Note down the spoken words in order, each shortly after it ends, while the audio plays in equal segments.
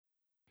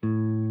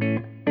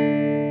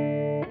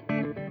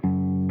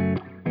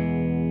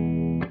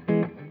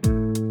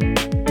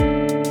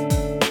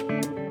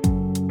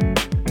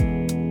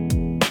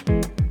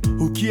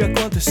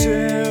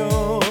aconteceu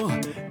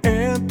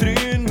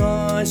entre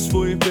nós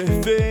foi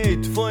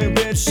perfeito, foi um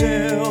beijo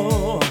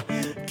seu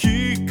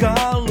que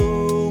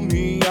calou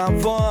minha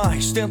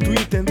voz. Tento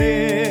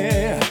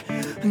entender,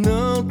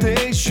 não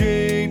tem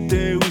jeito,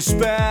 eu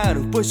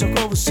espero, pois só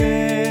com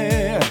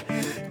você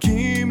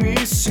que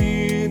me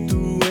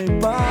sinto em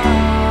paz.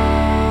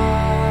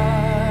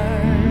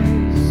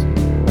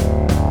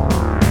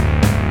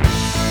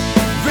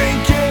 Vem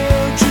que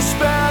eu te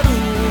espero,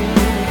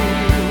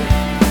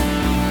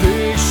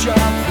 deixa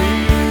a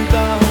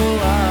vida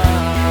rolar.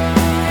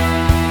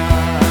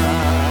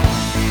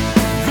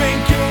 Vem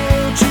que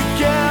eu te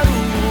quero,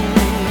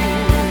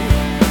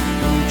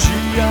 o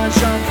dia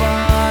já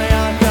vai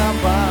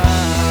acabar.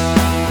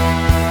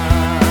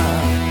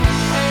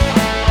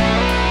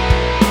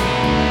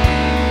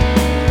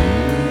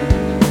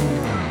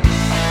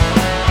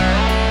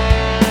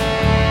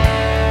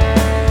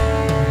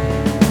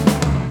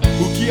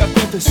 O que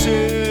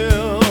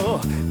aconteceu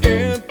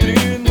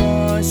entre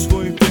nós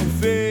foi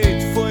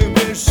perfeito, foi um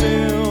beijo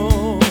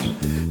seu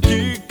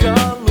que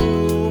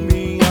calou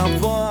minha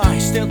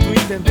voz. Tento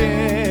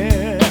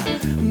entender,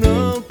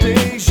 não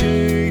tem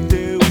jeito,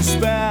 eu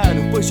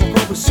espero, pois só com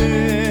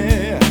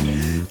você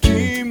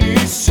que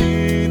me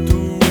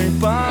sinto em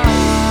paz.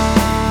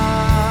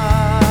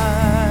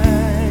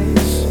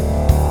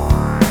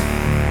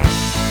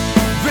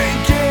 Vem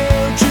que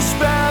eu te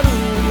espero,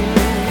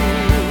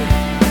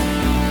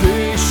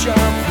 deixa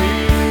a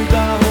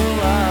vida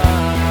rolar.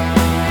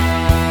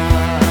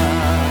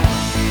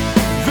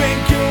 Vem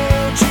que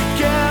eu te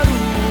quero,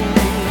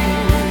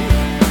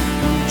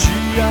 o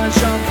dia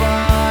já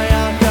vai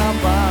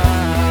acabar.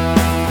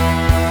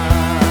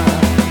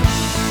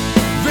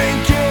 Vem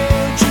que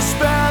eu te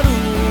espero,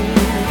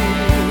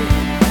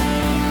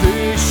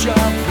 deixa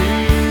a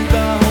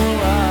vida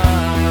rolar.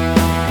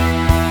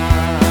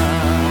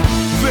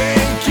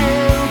 Vem que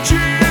eu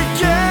te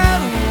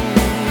quero,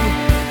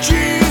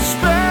 te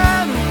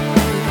espero.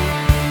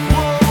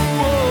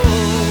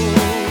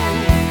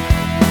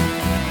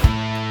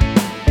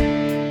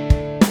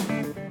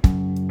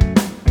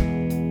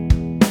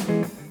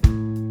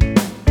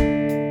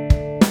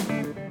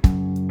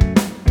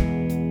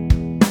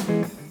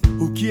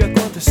 O que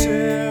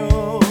aconteceu